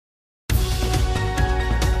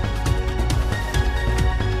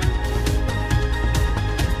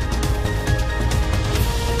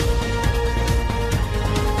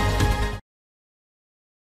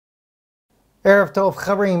Erev Tov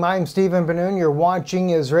Chaverim, I'm Stephen Ben-Nun. You're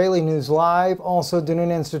watching Israeli News Live, also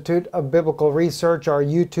Ben-Nun Institute of Biblical Research, our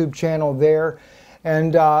YouTube channel there.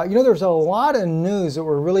 And there's a lot of news that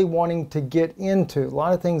we're really wanting to get into, a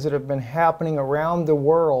lot of things that have been happening around the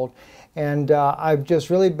world. And I've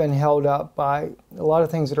just really been held up by a lot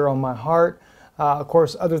of things that are on my heart. Of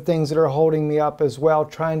course, other things that are holding me up as well,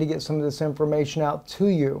 trying to get some of this information out to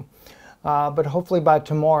you. But hopefully by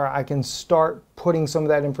tomorrow I can start putting some of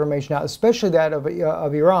that information out, especially that of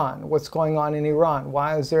Iran. What's going on in Iran?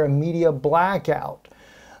 Why is there a media blackout?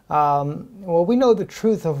 Well, we know the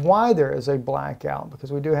truth of why there is a blackout,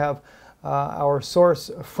 because we do have our source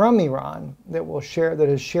from Iran that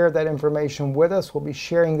has shared that information with us. We'll be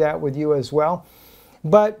sharing that with you as well.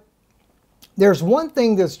 But there's one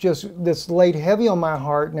thing that's laid heavy on my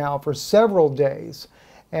heart now for several days.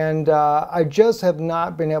 And I just have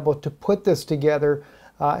not been able to put this together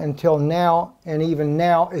until now. And even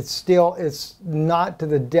now, it's not to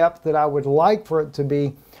the depth that I would like for it to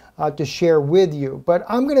be to share with you. But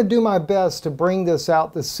I'm going to do my best to bring this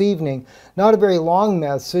out this evening. Not a very long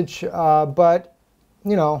message, but,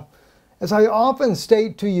 as I often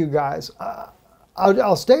state to you guys,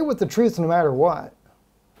 I'll stay with the truth no matter what.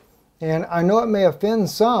 And I know it may offend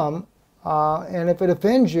some, and if it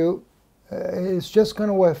offends you, it's just going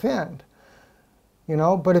to offend,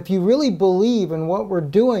 but if you really believe in what we're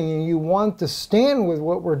doing and you want to stand with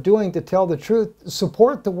what we're doing to tell the truth,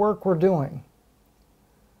 support the work we're doing.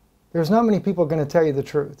 There's not many people going to tell you the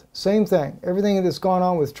truth. Same thing, everything that's gone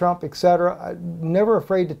on with Trump, etc. I'm never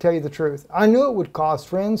afraid to tell you the truth. I knew it would cost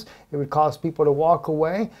friends, it would cost people to walk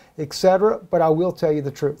away, etc. But I will tell you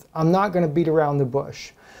the truth. I'm not going to beat around the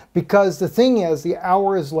bush, because the thing is, the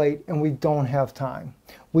hour is late and we don't have time.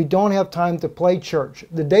 We don't have time to play church.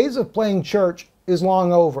 The days of playing church is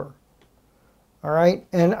long over. All right?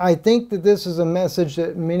 And I think that this is a message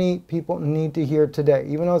that many people need to hear today.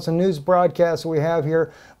 Even though it's a news broadcast we have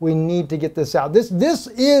here, we need to get this out. This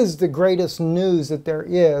is the greatest news that there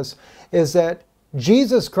is that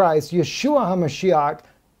Jesus Christ, Yeshua HaMashiach,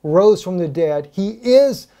 rose from the dead. He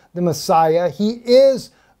is the Messiah. He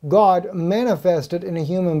is God manifested in a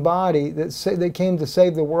human body that came to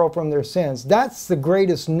save the world from their sins. That's the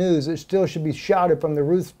greatest news that still should be shouted from the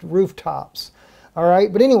rooftops. All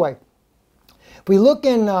right, but anyway, if we look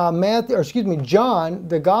in John,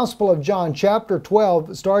 the Gospel of John, chapter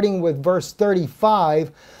 12, starting with verse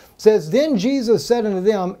 35, says, "Then Jesus said unto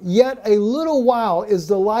them, Yet a little while is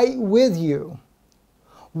the light with you.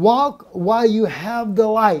 Walk while you have the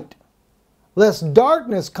light, lest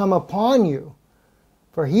darkness come upon you.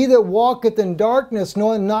 For he that walketh in darkness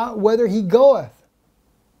knoweth not whither he goeth."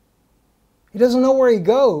 He doesn't know where he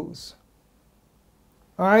goes.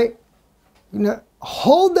 All right?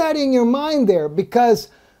 Hold that in your mind there, because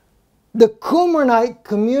the Qumranite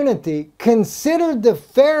community considered the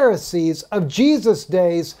Pharisees of Jesus'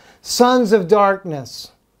 days sons of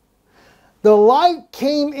darkness. The light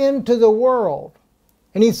came into the world,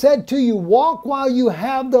 and he said to you, "Walk while you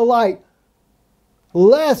have the light,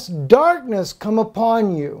 lest darkness come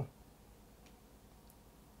upon you."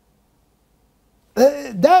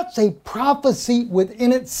 That's a prophecy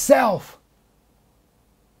within itself.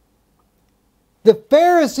 The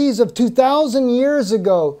Pharisees of 2,000 years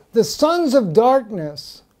ago, the sons of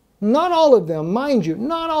darkness, not all of them, mind you,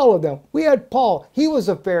 not all of them. We had Paul, he was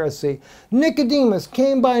a Pharisee. Nicodemus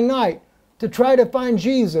came by night to try to find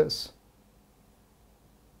Jesus.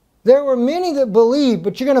 There were many that believed,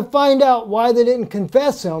 but you're going to find out why they didn't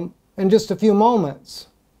confess him in just a few moments.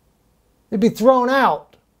 They'd be thrown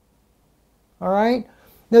out. All right?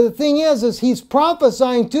 Now the thing is he's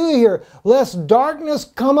prophesying to you here, lest darkness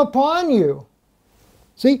come upon you.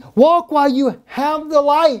 See, walk while you have the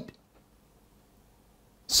light.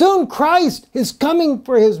 Soon Christ is coming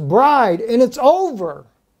for his bride, and it's over.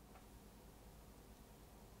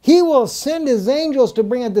 He will send his angels to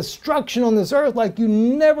bring a destruction on this earth like you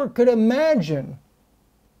never could imagine.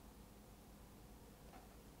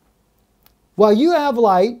 While you have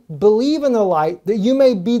light, believe in the light, that you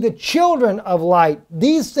may be the children of light.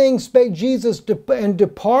 These things spake Jesus and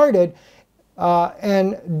departed,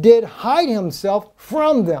 and did hide himself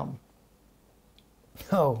from them.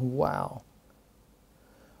 Oh, wow.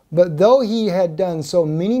 But though he had done so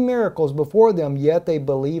many miracles before them, yet they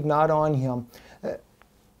believed not on him.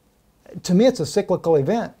 To me, it's a cyclical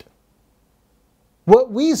event.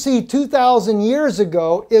 What we see 2,000 years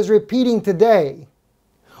ago is repeating today.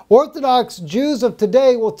 Orthodox Jews of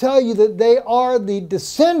today will tell you that they are the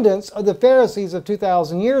descendants of the Pharisees of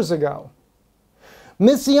 2,000 years ago.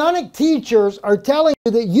 Messianic teachers are telling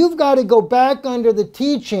you that you've got to go back under the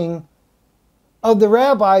teaching of the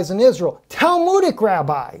rabbis in Israel, Talmudic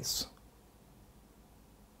rabbis.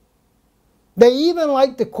 They even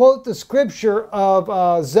like to quote the scripture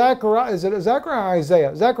of Zechariah. Is it Zechariah or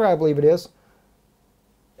Isaiah? Zechariah, I believe it is.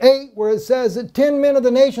 8, where it says that 10 men of the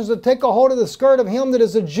nations will take a hold of the skirt of him that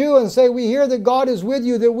is a Jew and say, we hear that God is with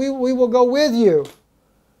you, that we will go with you.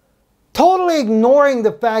 Totally ignoring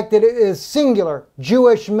the fact that it is singular,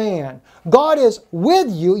 Jewish man. God is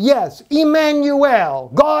with you, yes,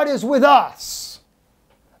 Emmanuel. God is with us.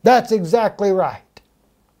 That's exactly right.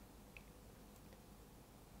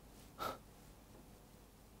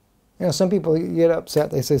 You know, some people get upset.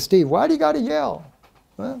 They say, Steve, why do you got to yell?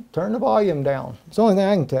 Well, turn the volume down. It's the only thing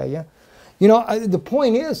I can tell you. You know, the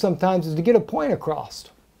point is sometimes is to get a point across.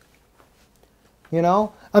 You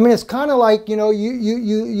know, I mean, it's kind of like, you know,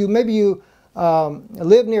 you maybe you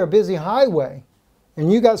live near a busy highway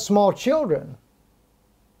and you got small children.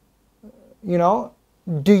 You know,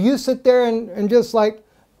 do you sit there and just like,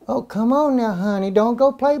 oh, come on now, honey, don't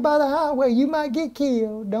go play by the highway. You might get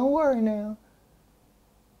killed. Don't worry now.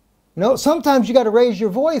 No, sometimes you got to raise your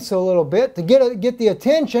voice a little bit to get the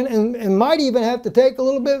attention, and might even have to take a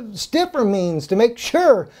little bit stiffer means to make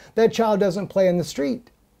sure that child doesn't play in the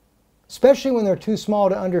street, especially when they're too small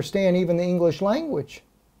to understand even the English language.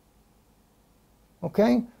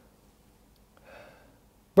 Okay?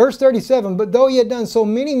 Verse 37, but though he had done so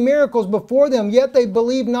many miracles before them, yet they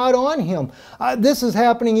believed not on him. This is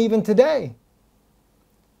happening even today.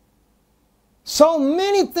 So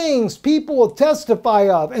many things people will testify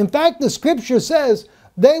of. In fact, the scripture says,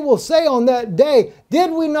 they will say on that day,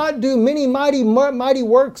 did we not do many mighty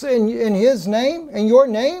works in his name, in your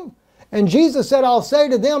name? And Jesus said, I'll say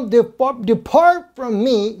to them, depart from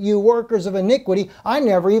me, you workers of iniquity. I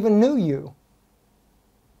never even knew you.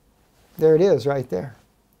 There it is right there.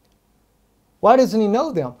 Why doesn't he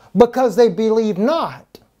know them? Because they believe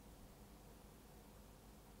not.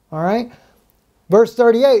 All right? Verse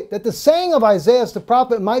 38, that the saying of Isaiah the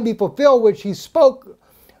prophet might be fulfilled, which he spoke,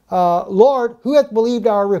 Lord, who hath believed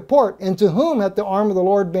our report, and to whom hath the arm of the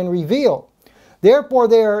Lord been revealed? Therefore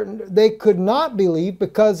they could not believe,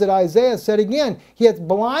 because that Isaiah said again, he hath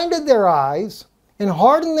blinded their eyes and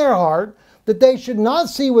hardened their heart, that they should not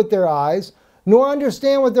see with their eyes, nor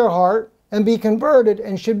understand with their heart, and be converted,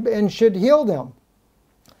 and should heal them.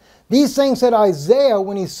 These things said Isaiah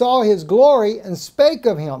when he saw his glory, and spake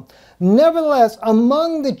of him. Nevertheless,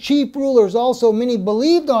 among the chief rulers also many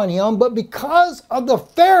believed on him, but because of the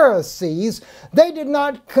Pharisees, they did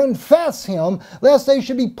not confess him, lest they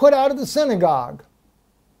should be put out of the synagogue.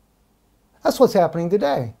 That's what's happening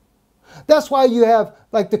today. That's why you have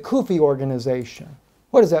like the Kufi organization.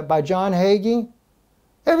 What is that, by John Hagee?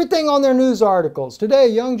 Everything on their news articles. Today, a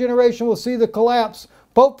young generation will see the collapse.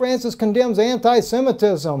 Pope Francis condemns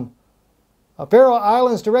anti-Semitism. Faroe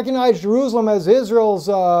Islands to recognize Jerusalem as Israel's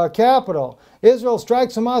capital. Israel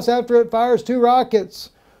strikes Hamas after it fires 2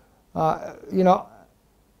 rockets. You know,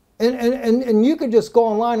 and you could just go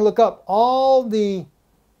online and look up all the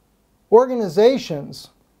organizations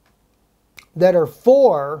that are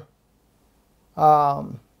for,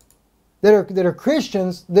 that are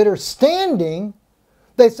Christians, that are standing.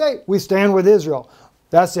 They say, we stand with Israel.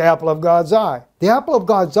 That's the apple of God's eye. The apple of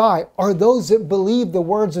God's eye are those that believe the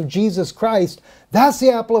words of Jesus Christ. That's the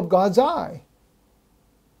apple of God's eye.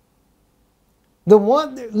 The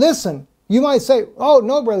one, listen, you might say, oh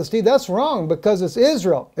no, Brother Steve, that's wrong because it's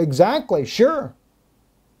Israel. Exactly, sure.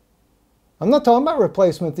 I'm not talking about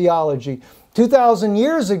replacement theology. 2,000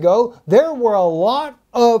 years ago, there were a lot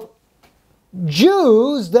of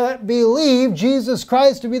Jews that believed Jesus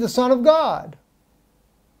Christ to be the Son of God.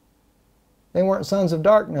 They weren't sons of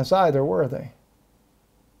darkness either, were they?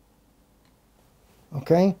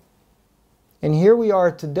 Okay? And here we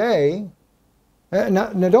are today. Now,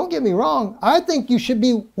 don't get me wrong. I think you should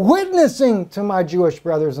be witnessing to my Jewish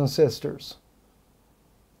brothers and sisters.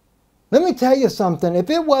 Let me tell you something. If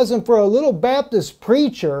it wasn't for a little Baptist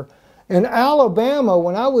preacher in Alabama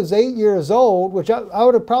when I was 8 years old, which I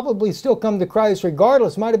would have probably still come to Christ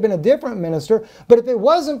regardless, might have been a different minister, but if it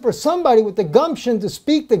wasn't for somebody with the gumption to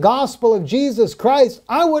speak the gospel of Jesus Christ,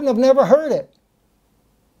 I wouldn't have never heard it.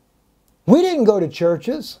 We didn't go to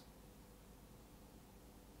churches.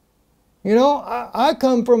 You know, I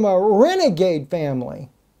come from a renegade family.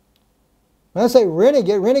 When I say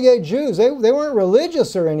renegade Jews, they weren't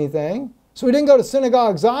religious or anything, so we didn't go to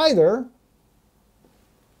synagogues either.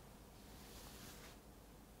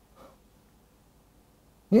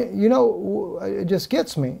 You know, it just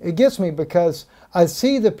gets me. It gets me because I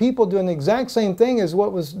see the people doing the exact same thing as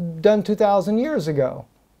what was done 2,000 years ago.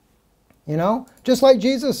 You know, just like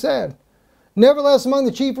Jesus said. Nevertheless, among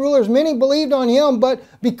the chief rulers, many believed on him, but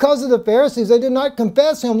because of the Pharisees, they did not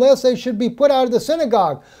confess him, lest they should be put out of the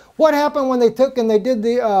synagogue. What happened when they took and they did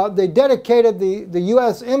they dedicated the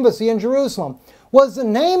U.S. Embassy in Jerusalem? Was the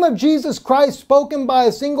name of Jesus Christ spoken by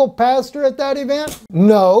a single pastor at that event?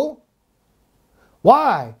 No.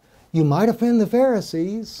 Why? You might offend the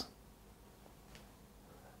Pharisees.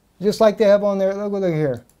 Just like they have on there, look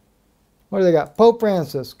here. What do they got? Pope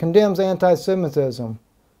Francis condemns anti-Semitism.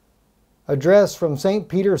 Address from St.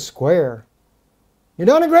 Peter's Square. You're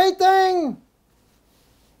doing a great thing.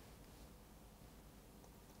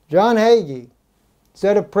 John Hagee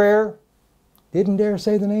said a prayer. Didn't dare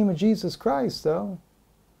say the name of Jesus Christ, though.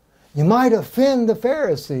 You might offend the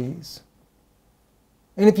Pharisees.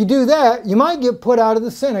 And if you do that, you might get put out of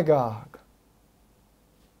the synagogue.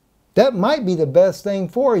 That might be the best thing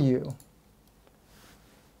for you.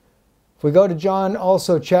 If we go to John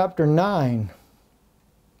also chapter 9.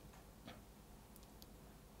 It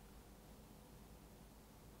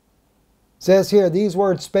says here, these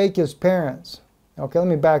words spake his parents. Okay, let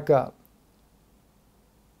me back up.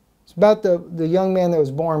 It's about the young man that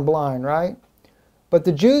was born blind, right? But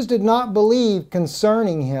the Jews did not believe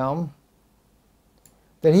concerning him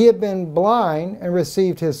that he had been blind and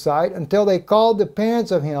received his sight until they called the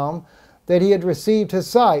parents of him that he had received his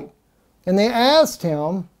sight. And they asked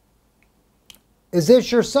him, is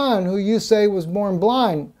this your son who you say was born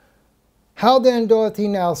blind? How then doth he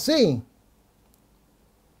now see?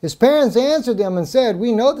 His parents answered them and said,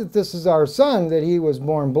 we know that this is our son, that he was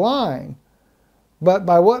born blind. But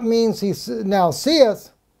by what means he now seeth,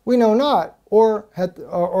 we know not, or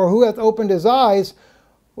who hath opened his eyes,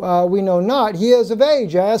 we know not. He is of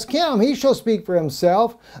age. Ask him, he shall speak for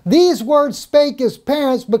himself. These words spake his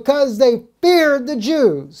parents because they feared the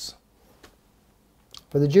Jews.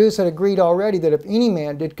 For the Jews had agreed already that if any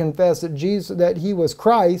man did confess that he was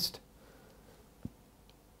Christ,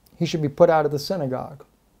 he should be put out of the synagogue.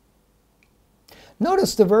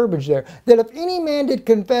 Notice the verbiage there, that if any man did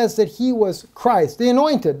confess that he was Christ, the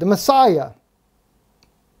anointed, the Messiah.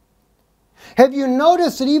 Have you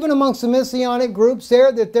noticed that even amongst the Messianic groups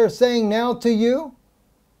there that they're saying now to you,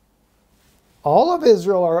 all of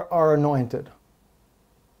Israel are anointed.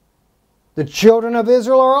 The children of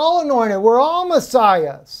Israel are all anointed. We're all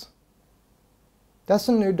Messiahs. That's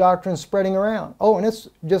a new doctrine spreading around. Oh, and it's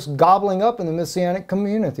just gobbling up in the Messianic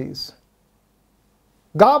communities.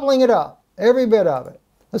 Gobbling it up. Every bit of it.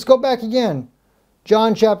 Let's go back again.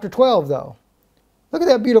 John chapter 12, though. Look at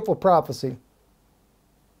that beautiful prophecy.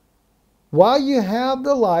 While you have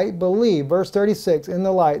the light, believe, verse 36, in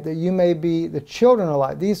the light, that you may be the children of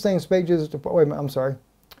light. These things spake Jesus to... Wait a minute, I'm sorry.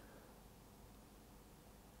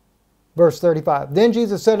 Verse 35. Then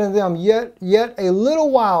Jesus said unto them, Yet a little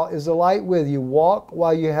while is the light with you. Walk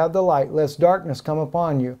while you have the light, lest darkness come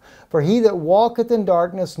upon you. For he that walketh in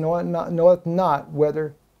darkness knoweth not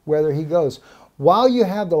whether he goes. While you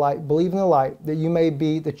have the light, believe in the light, that you may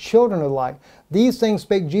be the children of the light. These things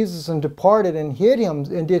spake Jesus, and departed, and hid him,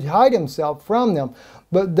 and did hide himself from them.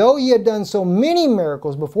 But though he had done so many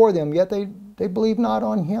miracles before them, yet they believed not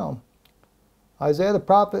on him. Isaiah the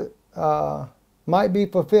prophet might be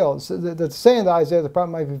fulfilled. So the saying that Isaiah the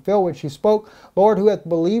prophet might be fulfilled, which he spoke, Lord, who hath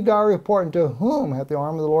believed our report, and to whom hath the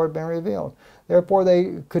arm of the Lord been revealed? Therefore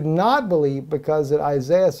they could not believe, because that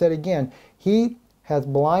Isaiah said again, He hath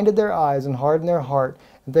blinded their eyes and hardened their heart,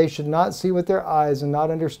 that they should not see with their eyes and not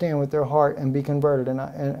understand with their heart and be converted, and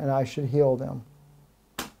I should heal them.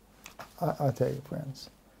 I tell you, friends,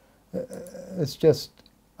 it's just,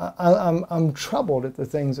 I'm troubled at the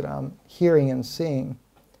things that I'm hearing and seeing.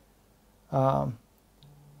 My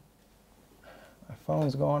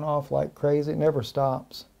phone's going off like crazy. It never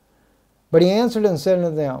stops. But he answered and said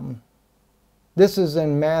unto them, this is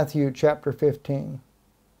in Matthew chapter 15.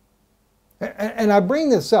 And I bring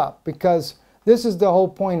this up because this is the whole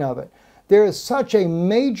point of it. There is such a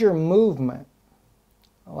major movement,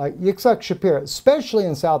 like Yitzhak Shapiro, especially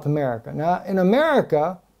in South America. Now, in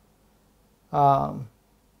America, from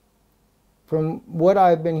what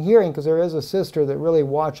I've been hearing, because there is a sister that really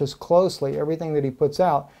watches closely everything that he puts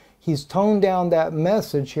out, he's toned down that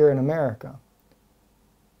message here in America.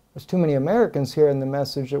 There's too many Americans hearing the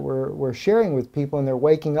message that we're sharing with people, and they're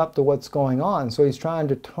waking up to what's going on. So he's trying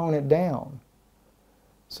to tone it down.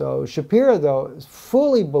 So Shapiro, though,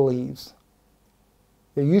 fully believes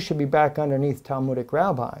that you should be back underneath Talmudic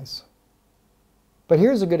rabbis. But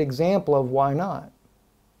here's a good example of why not.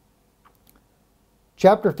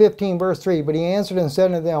 Chapter 15, verse 3, But he answered and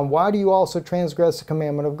said unto them, Why do you also transgress the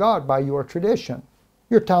commandment of God by your tradition,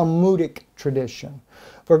 your Talmudic tradition?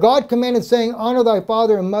 For God commanded, saying, Honor thy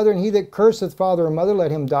father and mother, and he that curseth father or mother,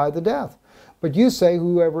 let him die the death. But you say,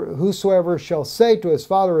 Whosoever shall say to his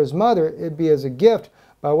father or his mother, It be as a gift,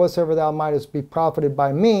 by whatsoever thou mightest be profited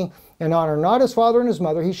by me, and honor not his father and his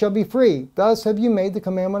mother, he shall be free. Thus have you made the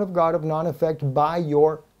commandment of God of non-effect by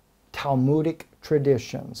your Talmudic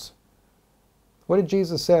traditions. What did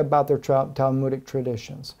Jesus say about their Talmudic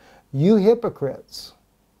traditions? You hypocrites.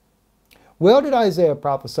 Well did Isaiah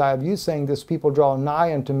prophesy of you, saying, this people draw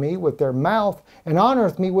nigh unto me with their mouth, and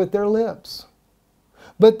honoreth me with their lips.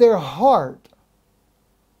 But their heart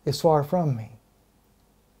is far from me.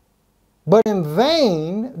 But in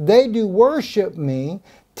vain they do worship me,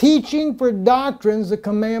 teaching for doctrines the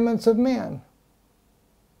commandments of men.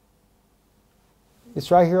 It's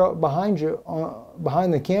right here behind you,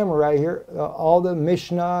 behind the camera right here. All the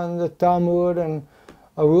Mishnah and the Talmud and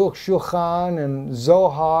Aruch Shulchan and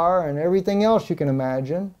Zohar and everything else you can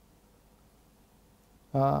imagine.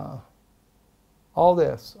 All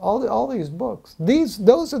this, all these books.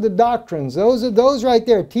 Those are the doctrines. Those right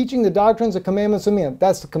there, teaching the doctrines, the commandments of men.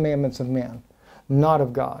 That's the commandments of men, not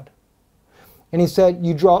of God. And he said,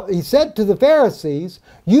 he said to the Pharisees,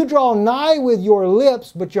 you draw nigh with your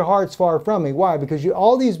lips, but your heart's far from me. Why? Because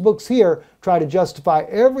all these books here try to justify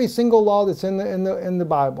every single law that's in the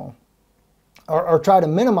Bible, or try to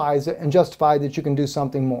minimize it and justify that you can do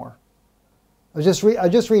something more. I was just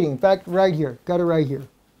reading. In fact, right here, got it right here.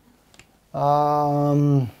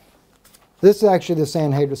 This is actually the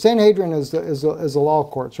Sanhedrin. Sanhedrin is the law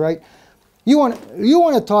courts, right? You want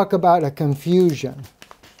to talk about a confusion.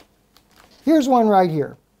 Here's one right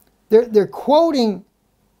here. They're quoting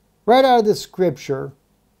right out of the scripture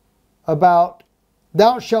about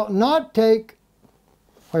thou shalt not take,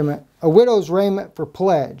 wait a minute, a widow's raiment for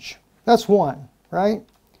pledge. That's one, right?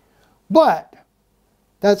 But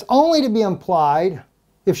that's only to be implied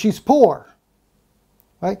if she's poor.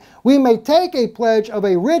 Right? We may take a pledge of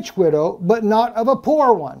a rich widow, but not of a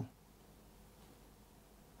poor one.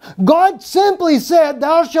 God simply said,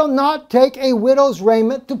 thou shalt not take a widow's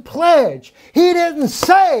raiment to pledge. He didn't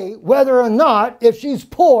say whether or not if she's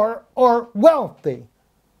poor or wealthy.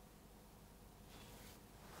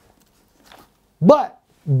 But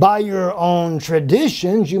by your own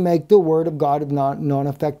traditions, you make the word of God of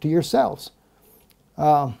non-effect to yourselves.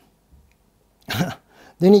 Then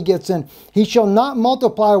he gets in, he shall not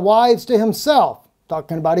multiply wives to himself.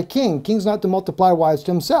 Talking about a king. King's not to multiply wives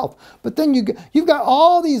to himself. But then you've got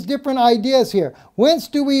all these different ideas here. Whence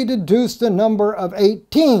do we deduce the number of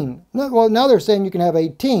 18? Well, now they're saying you can have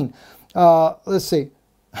 18. Let's see.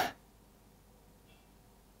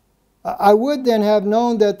 I would then have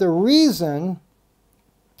known that the reason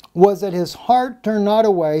was that his heart turned not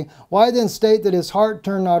away. Why then state that his heart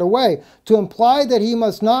turned not away? To imply that he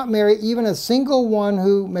must not marry even a single one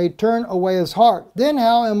who may turn away his heart. Then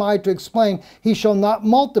how am I to explain he shall not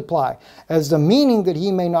multiply? As the meaning that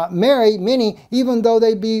he may not marry many, even though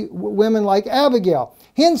they be women like Abigail.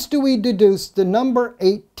 Hence do we deduce the number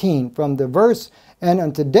 18 from the verse, and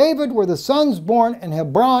unto David were the sons born in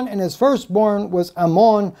Hebron, and his firstborn was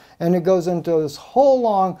Ammon. And it goes into this whole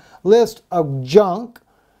long list of junk.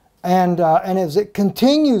 And as it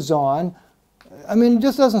continues on, I mean, it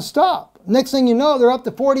just doesn't stop. Next thing you know, they're up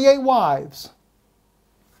to 48 wives.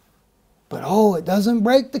 But oh, it doesn't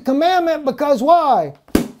break the commandment, because why?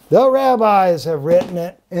 The rabbis have written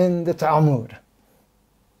it in the Talmud.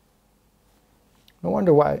 No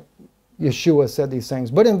wonder why Yeshua said these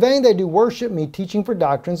things. But in vain they do worship me, teaching for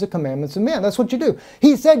doctrines the commandments of men. That's what you do.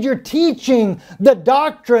 He said you're teaching the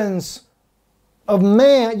doctrines of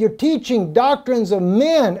man. You're teaching doctrines of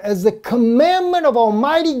men as the commandment of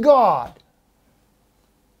Almighty God.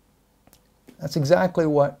 That's exactly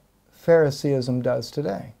what Phariseeism does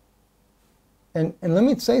today. And let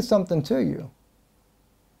me say something to you.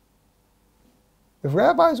 If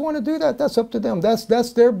rabbis want to do that, that's up to them.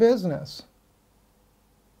 That's their business.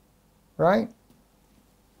 Right?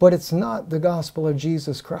 But it's not the gospel of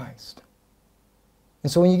Jesus Christ.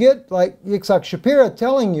 And so when you get like Yitzhak Shapira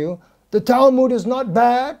telling you the Talmud is not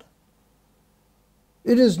bad,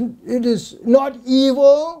 it is not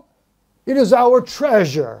evil, it is our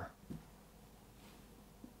treasure.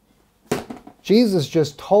 Jesus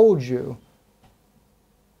just told you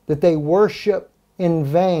that they worship in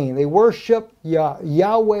vain. They worship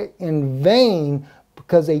Yahweh in vain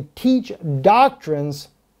because they teach doctrines,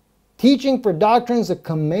 teaching for doctrines the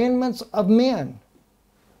commandments of men.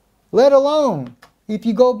 Let alone, if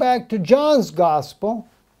you go back to John's gospel,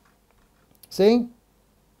 see?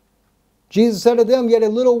 Jesus said to them, yet a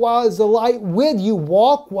little while is the light with you.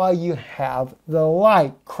 Walk while you have the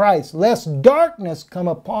light. Christ, lest darkness come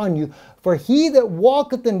upon you. For he that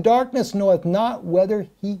walketh in darkness knoweth not whither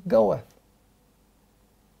he goeth.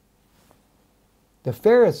 The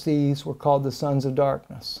Pharisees were called the sons of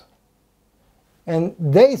darkness. And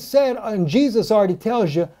they said, and Jesus already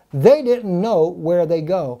tells you, they didn't know where they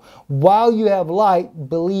go. While you have light,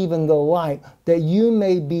 believe in the light, that you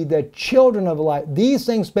may be the children of light. These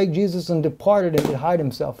things spake Jesus and departed and did hide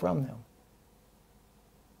himself from them.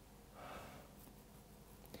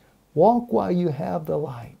 Walk while you have the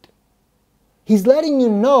light. He's letting you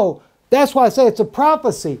know. That's why I say it's a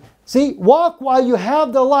prophecy. See, walk while you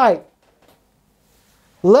have the light,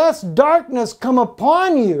 lest darkness come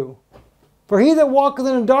upon you. For he that walketh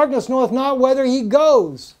in the darkness knoweth not whither he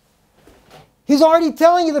goes. He's already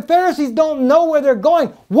telling you the Pharisees don't know where they're going.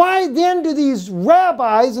 Why then do these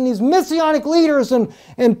rabbis and these messianic leaders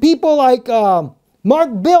and people like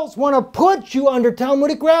Mark Biltz want to put you under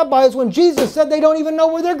Talmudic rabbis when Jesus said they don't even know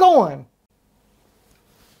where they're going?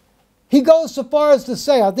 He goes so far as to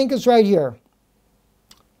say, I think it's right here.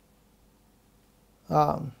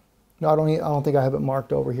 No, I don't think I have it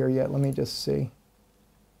marked over here yet. Let me just see.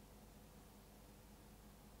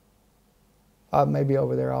 Maybe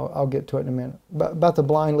over there. I'll get to it in a minute. But about the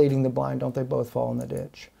blind leading the blind, don't they both fall in the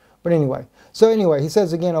ditch? But anyway, he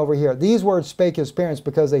says again over here, these words spake his parents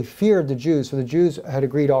because they feared the Jews, for the Jews had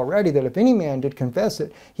agreed already that if any man did confess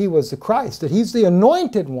it, he was the Christ, that he's the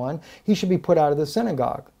anointed one, he should be put out of the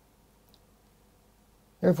synagogue.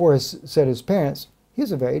 Therefore, said his parents,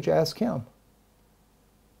 he's of age, ask him.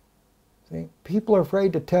 See, people are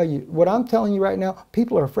afraid to tell you, what I'm telling you right now,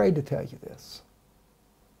 people are afraid to tell you this.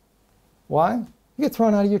 Why? You get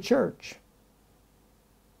thrown out of your church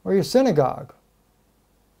or your synagogue.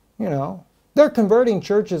 You know, they're converting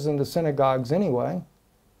churches into synagogues anyway.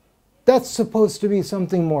 That's supposed to be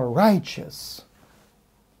something more righteous.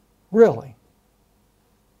 Really.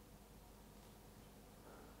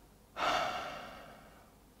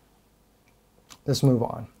 Let's move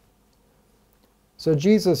on. So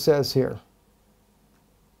Jesus says here,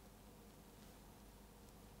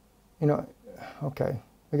 you know, okay.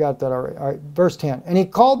 We got that already. All right, verse 10. And he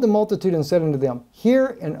called the multitude and said unto them,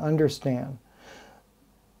 hear and understand.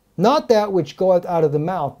 Not that which goeth out of the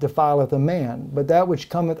mouth defileth a man, but that which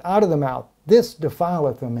cometh out of the mouth, this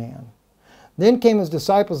defileth a man. Then came his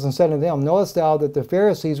disciples and said unto them, knowest thou that the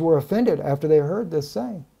Pharisees were offended after they heard this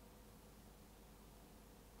saying?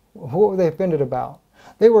 What were they offended about?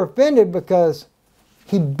 They were offended because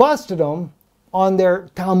he busted them on their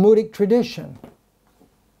Talmudic tradition.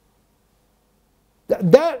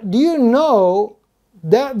 Do you know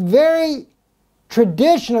that very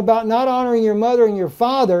tradition about not honoring your mother and your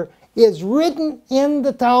father is written in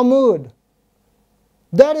the Talmud?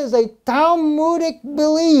 That is a Talmudic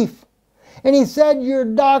belief. And he said your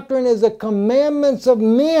doctrine is the commandments of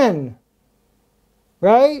men.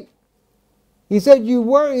 Right? He said he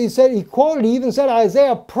even said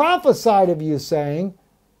Isaiah prophesied of you, saying,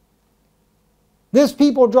 this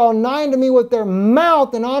people draw nigh to me with their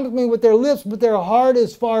mouth and honor me with their lips, but their heart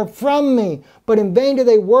is far from me. But in vain do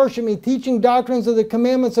they worship me, teaching doctrines of the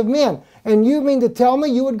commandments of men. And you mean to tell me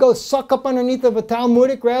you would go suck up underneath of a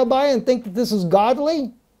Talmudic rabbi and think that this is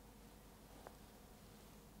godly?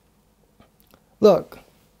 Look,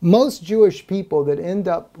 most Jewish people that end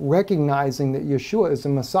up recognizing that Yeshua is the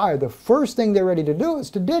Messiah, the first thing they're ready to do is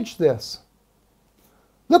to ditch this.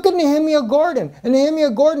 Look at Nehemiah Gordon. And Nehemiah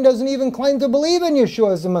Gordon doesn't even claim to believe in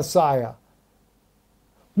Yeshua as the Messiah.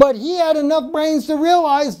 But he had enough brains to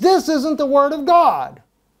realize this isn't the Word of God.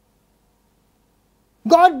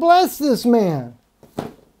 God bless this man.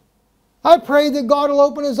 I pray that God will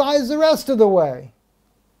open his eyes the rest of the way.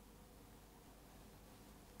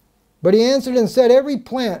 But he answered and said, every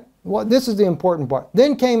plant, well, this is the important part.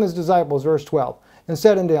 Then came his disciples, verse 12, and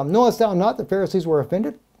said unto him, knowest thou not the Pharisees were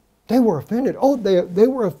offended? They were offended. Oh, they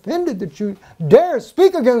were offended that you dare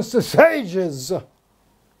speak against the sages.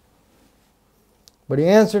 But he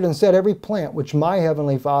answered and said, every plant which my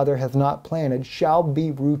heavenly Father hath not planted shall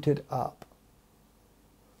be rooted up.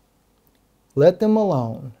 Let them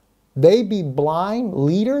alone. They be blind,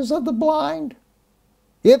 leaders of the blind.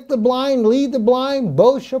 If the blind lead the blind,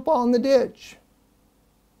 both shall fall in the ditch.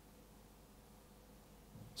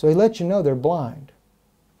 So he lets you know they're blind.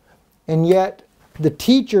 And yet, the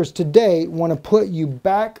teachers today want to put you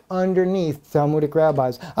back underneath Talmudic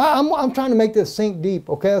rabbis. I'm trying to make this sink deep,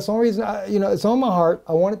 okay? That's the only reason, it's on my heart.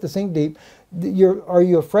 I want it to sink deep. Are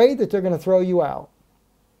you afraid that they're going to throw you out?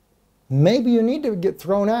 Maybe you need to get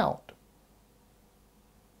thrown out.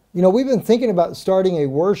 You know, we've been thinking about starting a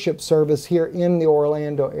worship service here in the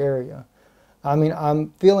Orlando area. I mean,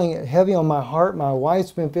 I'm feeling it heavy on my heart. My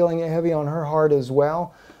wife's been feeling it heavy on her heart as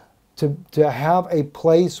well. To have a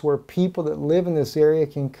place where people that live in this area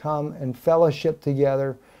can come and fellowship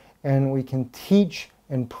together and we can teach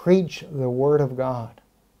and preach the Word of God.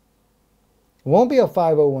 It won't be a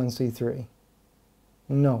 501c3.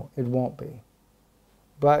 No, it won't be.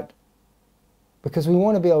 But because we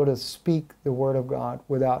want to be able to speak the Word of God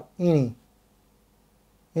without any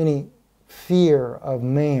fear of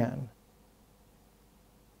man.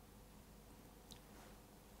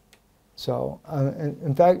 So,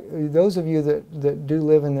 in fact, those of you that do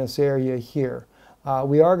live in this area here,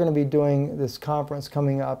 we are going to be doing this conference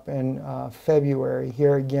coming up in February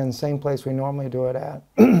here again, same place we normally do it at.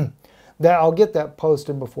 I'll get that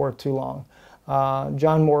posted before too long.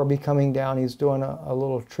 John Moore will be coming down. He's doing a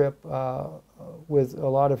little trip with a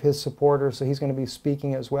lot of his supporters, so he's going to be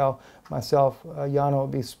speaking as well. Myself, Jana will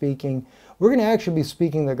be speaking. We're going to actually be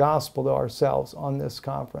speaking the gospel to ourselves on this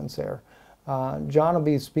conference there. John will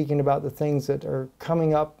be speaking about the things that are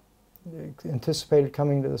coming up, anticipated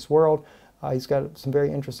coming to this world. He's got some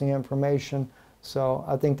very interesting information, so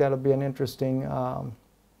I think that'll be an interesting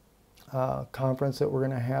conference that we're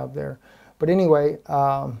going to have there. But anyway,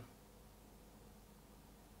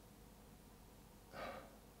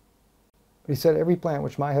 he said, every plant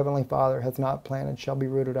which my heavenly Father hath not planted shall be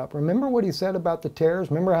rooted up. Remember what he said about the tares?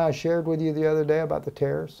 Remember how I shared with you the other day about the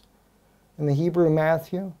tares? In the Hebrew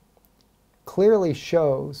Matthew, clearly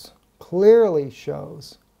shows,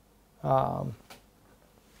 let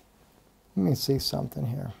me see something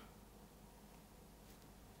here.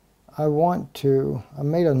 I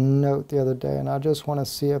made a note the other day, and I just want to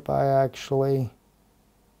see if I actually...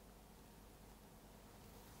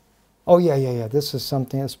 Oh, yeah. This is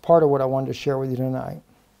something, it's part of what I wanted to share with you tonight.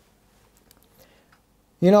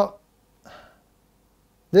 You know,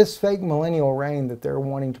 this fake millennial reign that they're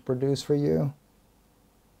wanting to produce for you,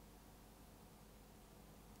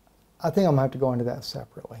 I think I'm going to have to go into that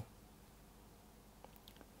separately.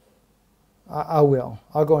 I will.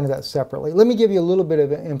 I'll go into that separately. Let me give you a little bit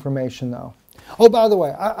of information, though. Oh, by the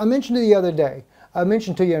way, I mentioned it the other day. I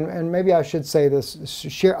mentioned to you, and maybe I should say this,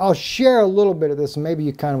 I'll share a little bit of this, and maybe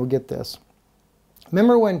you kind of will get this.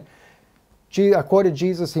 Remember when I quoted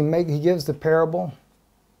Jesus, he gives the parable?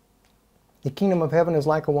 The kingdom of heaven is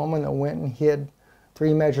like a woman that went and hid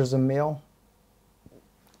 3 measures of meal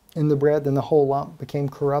in the bread, then the whole lump became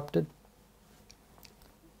corrupted.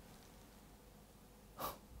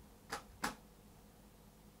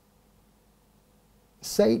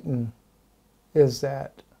 Satan is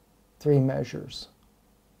that 3 measures.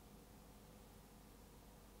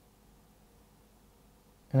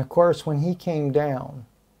 And of course, when he came down,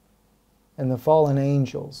 and the fallen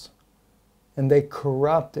angels, and they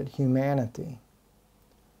corrupted humanity,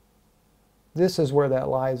 this is where that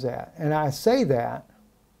lies at. And I say that,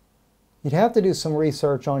 you'd have to do some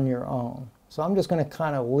research on your own. So I'm just going to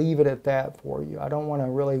kind of leave it at that for you. I don't want to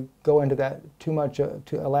really go into that too much, to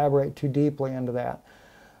elaborate too deeply into that.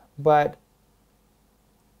 But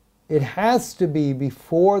it has to be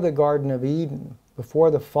before the Garden of Eden,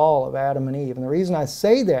 before the fall of Adam and Eve. And the reason I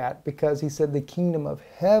say that, because he said the kingdom of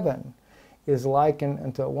heaven is likened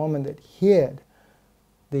unto a woman that hid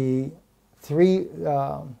the three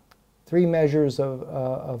measures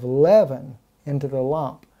of leaven into the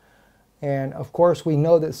lump. And of course we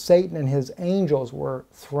know that Satan and his angels were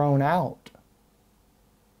thrown out.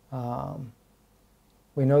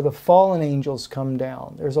 We know the fallen angels come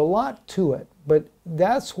down. There's a lot to it, but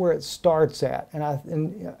that's where it starts at. And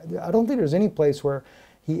I don't think there's any place where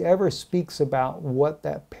he ever speaks about what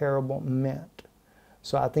that parable meant.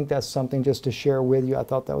 So I think that's something just to share with you. I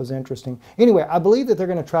thought that was interesting. Anyway, I believe that they're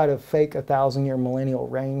going to try to fake a 1,000-year millennial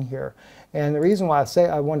reign here. And the reason why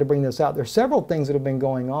I wanted to bring this out, there's several things that have been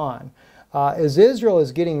going on. As Israel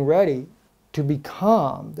is getting ready to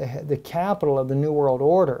become the capital of the New World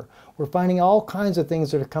Order, we're finding all kinds of things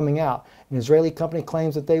that are coming out. An Israeli company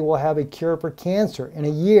claims that they will have a cure for cancer in a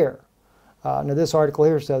year. Now this article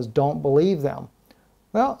here says, don't believe them.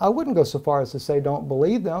 Well, I wouldn't go so far as to say don't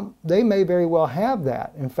believe them. They may very well have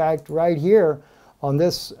that. In fact, right here on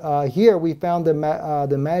this, here we found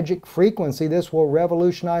the magic frequency. This will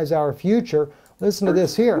revolutionize our future. Listen to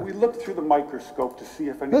this here. We look through the microscope to see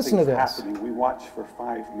if anything's happening. We watch for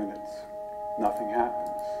 5 minutes. Nothing happens.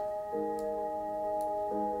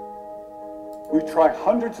 We try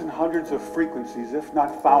hundreds and hundreds of frequencies, if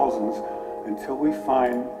not thousands, until we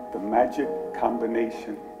find the magic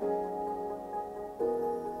combination.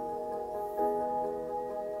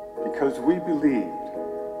 Because we believed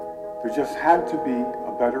there just had to be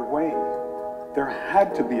a better way. There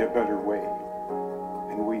had to be a better way.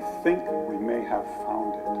 And we think we may have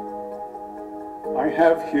found it. I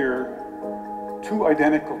have here 2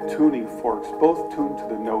 identical tuning forks, both tuned to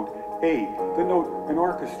the note A, the note an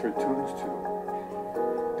orchestra tunes to.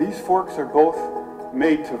 These forks are both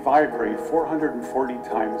made to vibrate 440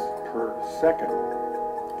 times per second.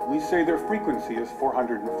 We say their frequency is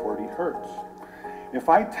 440 hertz. if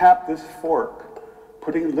I tap this fork,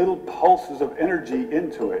 putting little pulses of energy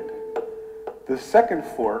into it, the second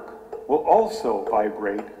fork will also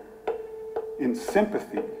vibrate in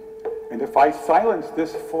sympathy. And if I silence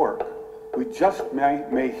this fork, we just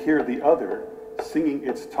may hear the other singing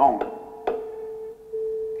its tone.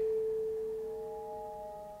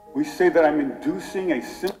 We say that I'm inducing a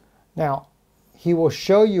sympathy. Now, he will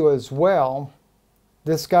show you as well,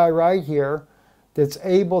 this guy right here, that's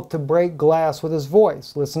able to break glass with his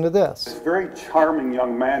voice. Listen to this. This very charming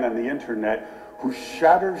young man on the internet who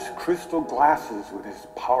shatters crystal glasses with his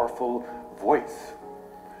powerful voice.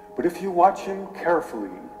 But if you watch him carefully,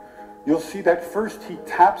 you'll see that first he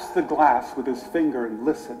taps the glass with his finger and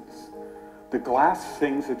listens. The glass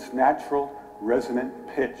sings its natural resonant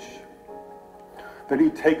pitch. Then he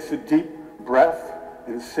takes a deep breath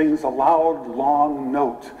and sings a loud, long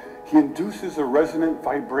note. He induces a resonant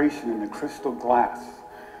vibration in the crystal glass.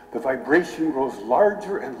 The vibration grows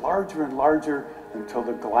larger and larger and larger until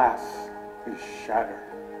the glass is shattered.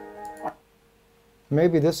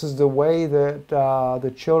 Maybe this is the way that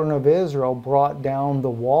the children of Israel brought down the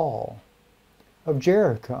wall of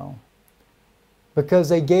Jericho, because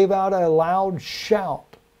they gave out a loud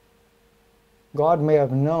shout. God may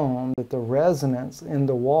have known that the resonance in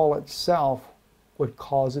the wall itself would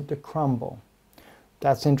cause it to crumble.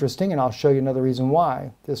 That's interesting, and I'll show you another reason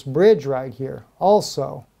why. This bridge right here,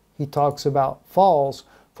 also, he talks about falls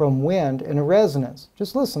from wind and resonance.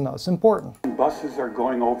 Just listen though, it's important. Buses are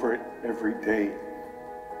going over it every day.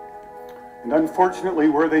 And unfortunately,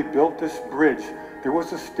 where they built this bridge, there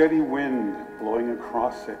was a steady wind blowing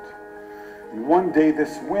across it. And one day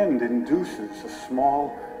this wind induces a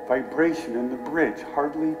small vibration in the bridge,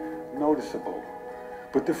 hardly noticeable.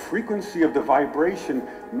 But the frequency of the vibration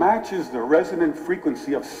matches the resonant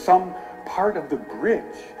frequency of some part of the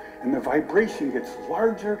bridge. And the vibration gets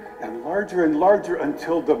larger and larger and larger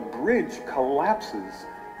until the bridge collapses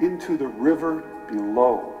into the river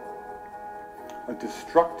below. A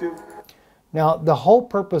destructive... Now, the whole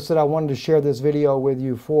purpose that I wanted to share this video with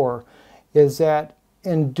you for is that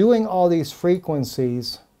in doing all these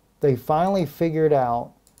frequencies, they finally figured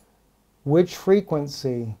out which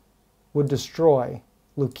frequency would destroy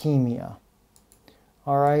leukemia.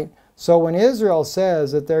 All right? So when Israel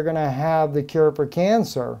says that they're going to have the cure for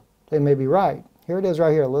cancer, they may be right. Here it is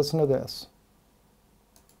right here. Listen to this.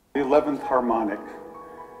 The 11th harmonic.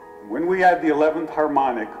 When we add the 11th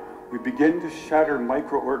harmonic, we begin to shatter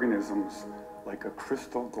microorganisms like a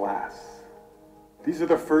crystal glass. These are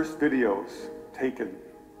the first videos taken.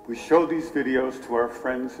 We showed these videos to our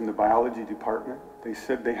friends in the biology department. They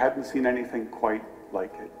said they hadn't seen anything quite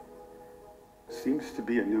like it. Seems to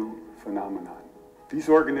be a new phenomenon. These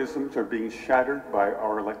organisms are being shattered by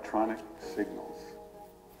our electronic signals.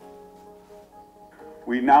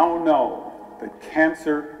 We now know that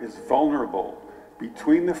cancer is vulnerable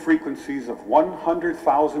between the frequencies of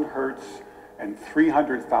 100,000 hertz and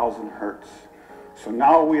 300,000 hertz. So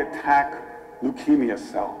now we attack leukemia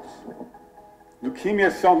cells.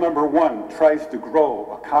 Leukemia cell number 1 tries to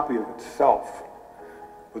grow a copy of itself,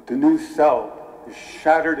 but the new cell is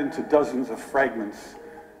shattered into dozens of fragments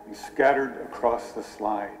and scattered across the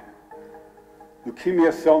slide.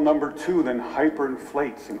 Leukemia cell number 2 then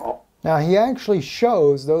hyperinflates and all. Now he actually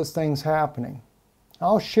shows those things happening.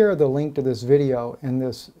 I'll share the link to this video in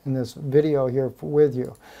this video here with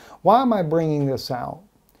you. Why am I bringing this out?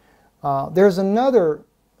 There's another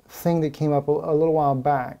thing that came up a little while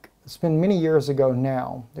back. It's been many years ago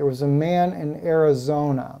now. There was a man in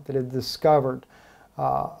Arizona that had discovered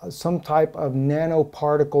some type of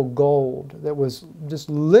nanoparticle gold that was just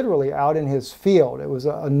literally out in his field. It was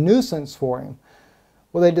a nuisance for him.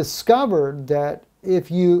 Well, they discovered that if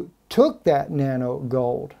you took that nano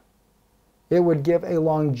gold, it would give a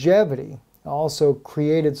longevity. It also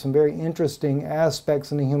created some very interesting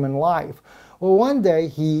aspects in the human life. Well, one day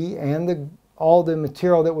he and all the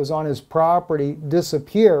material that was on his property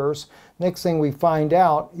disappears. Next thing we find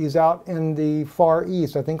out, he's out in the Far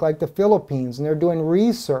East, I think like the Philippines, and they're doing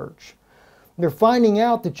research. They're finding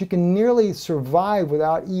out that you can nearly survive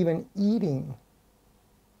without even eating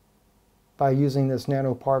by using this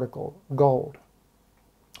nanoparticle gold.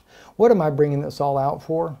 What am I bringing this all out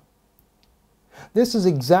for? This is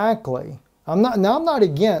exactly, I'm not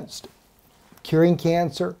against curing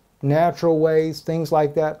cancer, natural ways, things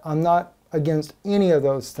like that. I'm not against any of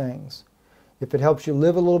those things. If it helps you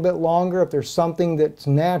live a little bit longer, if there's something that's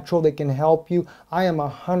natural that can help you, I am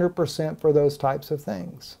 100% for those types of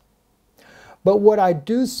things. But what I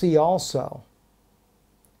do see also,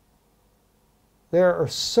 there are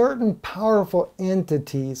certain powerful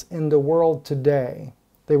entities in the world today.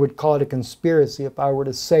 They would call it a conspiracy if I were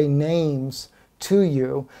to say names to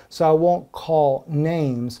you, so I won't call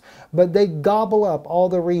names, but they gobble up all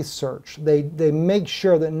the research. They make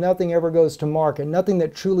sure that nothing ever goes to market. Nothing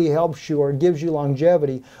that truly helps you or gives you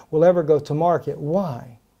longevity will ever go to market.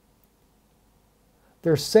 Why?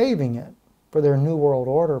 They're saving it for their New World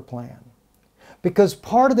Order plan. Because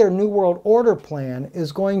part of their New World Order plan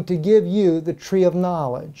is going to give you the tree of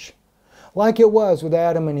knowledge, like it was with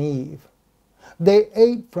Adam and Eve. They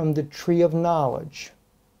ate from the tree of knowledge.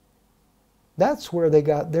 That's where they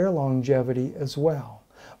got their longevity as well.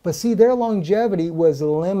 But see, their longevity was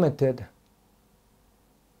limited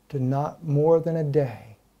to not more than a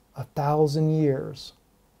day, 1,000 years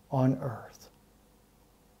on earth.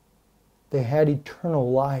 They had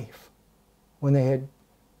eternal life when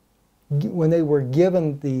they were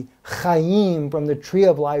given the Chaim from the tree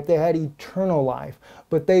of life. They had eternal life,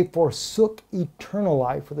 but they forsook eternal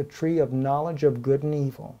life for the tree of knowledge of good and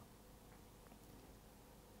evil.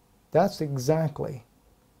 That's exactly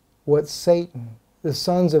what Satan, the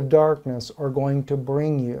sons of darkness, are going to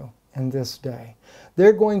bring you in this day.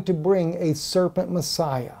 They're going to bring a serpent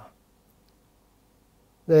Messiah.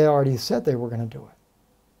 They already said they were going to do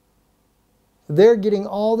it. They're getting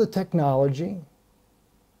all the technology,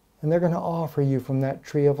 and they're going to offer you from that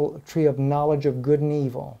tree of knowledge of good and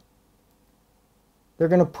evil. They're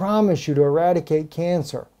going to promise you to eradicate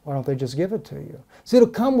cancer. Why don't they just give it to you? See, it'll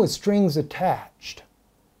come with strings attached.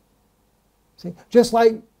 See, just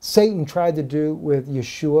like Satan tried to do with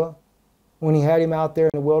Yeshua when he had him out there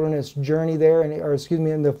in the wilderness journey there,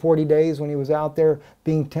 in the 40 days when he was out there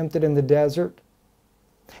being tempted in the desert.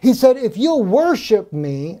 He said, if you'll worship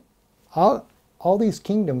me, all these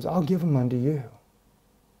kingdoms, I'll give them unto you.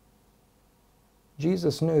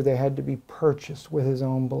 Jesus knew they had to be purchased with his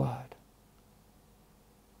own blood.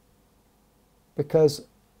 Because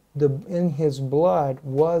in his blood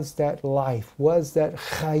was that life, was that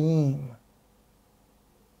Chaim.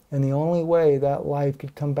 And the only way that life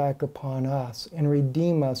could come back upon us and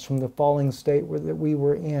redeem us from the falling state that we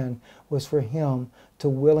were in was for him to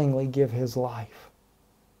willingly give his life.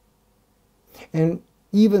 And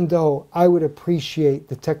even though I would appreciate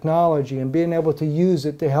the technology and being able to use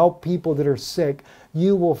it to help people that are sick,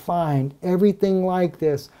 you will find everything like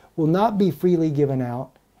this will not be freely given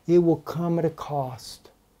out. It will come at a cost.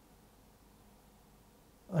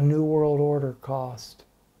 A New World Order cost.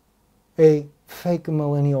 A fake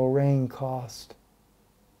millennial reign cost.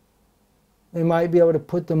 They might be able to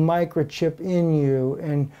put the microchip in you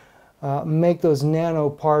and make those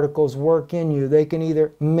nanoparticles work in you. They can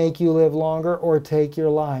either make you live longer or take your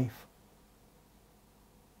life.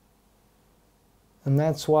 And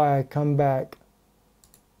that's why I come back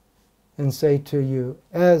and say to you,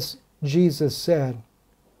 as Jesus said,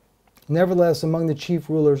 nevertheless among the chief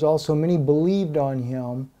rulers also many believed on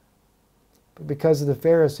him, but because of the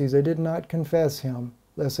Pharisees they did not confess him,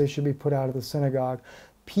 lest they should be put out of the synagogue.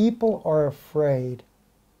 People are afraid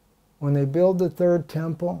when they build the third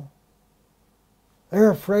temple.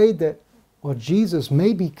 They're afraid that, well, Jesus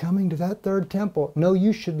may be coming to that third temple. No,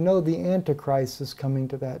 you should know the Antichrist is coming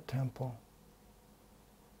to that temple.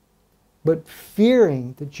 But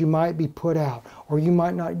fearing that you might be put out, or you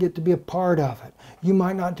might not get to be a part of it. You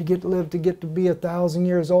might not get to be 1,000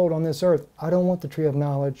 years old on this earth. I don't want the tree of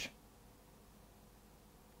knowledge.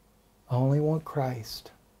 I only want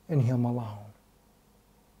Christ and him alone.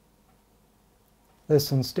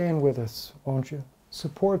 Listen, stand with us, won't you?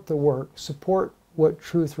 Support the work. Support what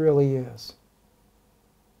truth really is.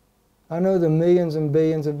 I know the millions and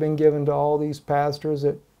billions have been given to all these pastors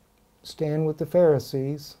that stand with the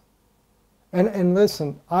Pharisees. And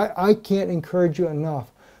listen, I can't encourage you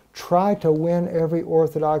enough. Try to win every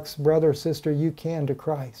Orthodox brother or sister you can to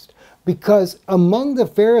Christ. Because among the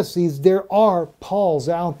Pharisees, there are Pauls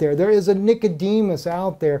out there. There is a Nicodemus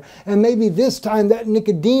out there. And maybe this time that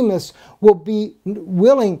Nicodemus will be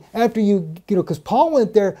willing after because Paul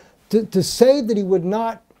went there to say that he would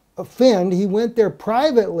not offend. He went there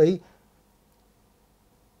privately,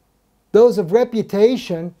 those of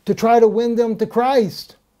reputation, to try to win them to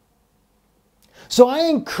Christ. So I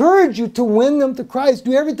encourage you to win them to Christ.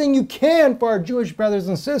 Do everything you can for our Jewish brothers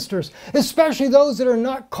and sisters, especially those that are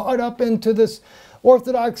not caught up into this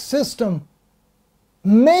Orthodox system.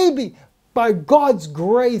 Maybe by God's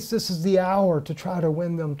grace, this is the hour to try to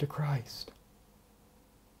win them to Christ.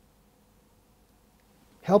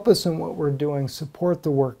 Help us in what we're doing. Support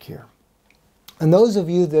the work here. And those of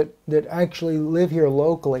you that actually live here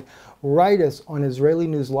locally, write us on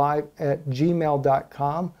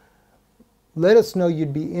israellinewslive@gmail.com. Let us know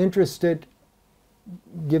you'd be interested.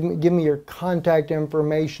 Give me your contact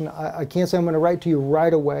information. I can't say I'm going to write to you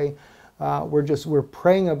right away. We're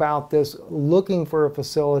praying about this, looking for a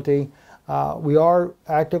facility. We are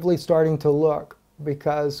actively starting to look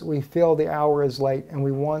because we feel the hour is late and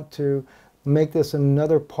we want to make this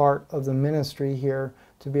another part of the ministry here,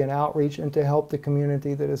 to be an outreach and to help the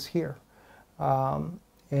community that is here,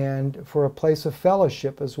 and for a place of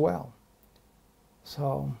fellowship as well.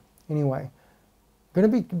 So anyway, going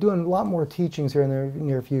to be doing a lot more teachings here in the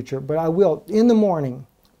near future, but I will, in the morning,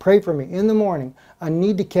 pray for me. In the morning, I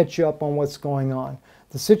need to catch you up on what's going on.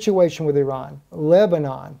 The situation with Iran,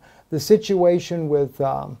 Lebanon, the situation with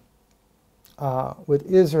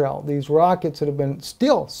Israel, these rockets that have been,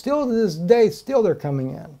 still to this day, still they're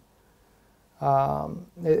coming in.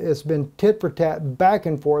 It's been tit for tat, back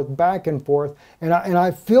and forth, and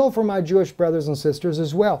I feel for my Jewish brothers and sisters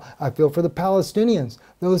as well. I feel for the Palestinians,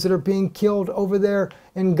 those that are being killed over there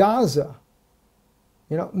in Gaza.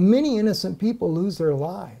 You know, many innocent people lose their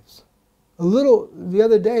lives. The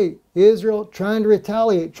other day, Israel trying to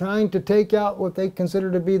retaliate, trying to take out what they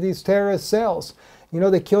consider to be these terrorist cells. You know,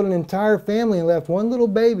 they killed an entire family and left one little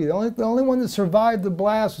baby. The only one that survived the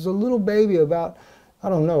blast was a little baby about, I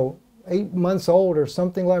don't know, 8 months old or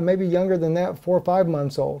something, like maybe younger than that, 4 or 5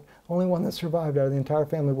 months old. Only one that survived out of the entire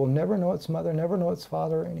family. Will never know its mother, never know its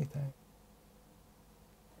father or anything.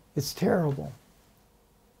 It's terrible,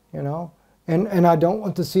 you know. And I don't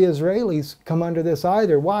want to see Israelis come under this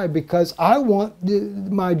either. Why? Because I want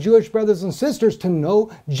my Jewish brothers and sisters to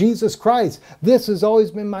know Jesus Christ. This has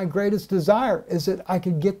always been my greatest desire, is that I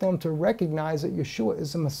could get them to recognize that Yeshua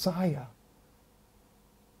is the Messiah.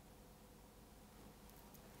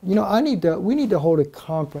 You know, we need to hold a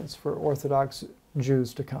conference for Orthodox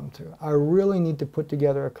Jews to come to. I really need to put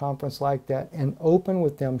together a conference like that and open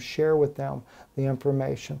with them, share with them the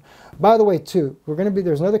information. By the way, too,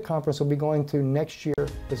 there's another conference we'll be going to next year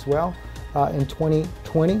as well, in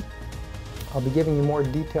 2020. I'll be giving you more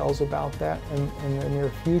details about that in the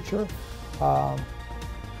near future.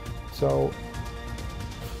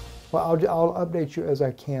 Well, I'll update you as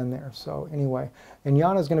I can there. So anyway, and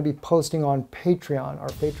Yana's going to be posting on Patreon, our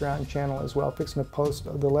Patreon channel as well, fixing to post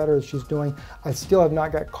the letters she's doing. I still have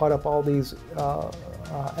not got caught up all these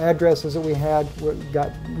addresses that we had.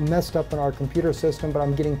 Got messed up in our computer system, but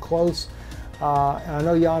I'm getting close. And I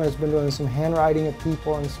know Yana's been doing some handwriting of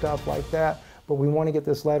people and stuff like that, but we want to get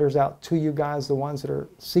these letters out to you guys, the ones that are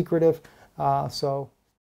secretive. So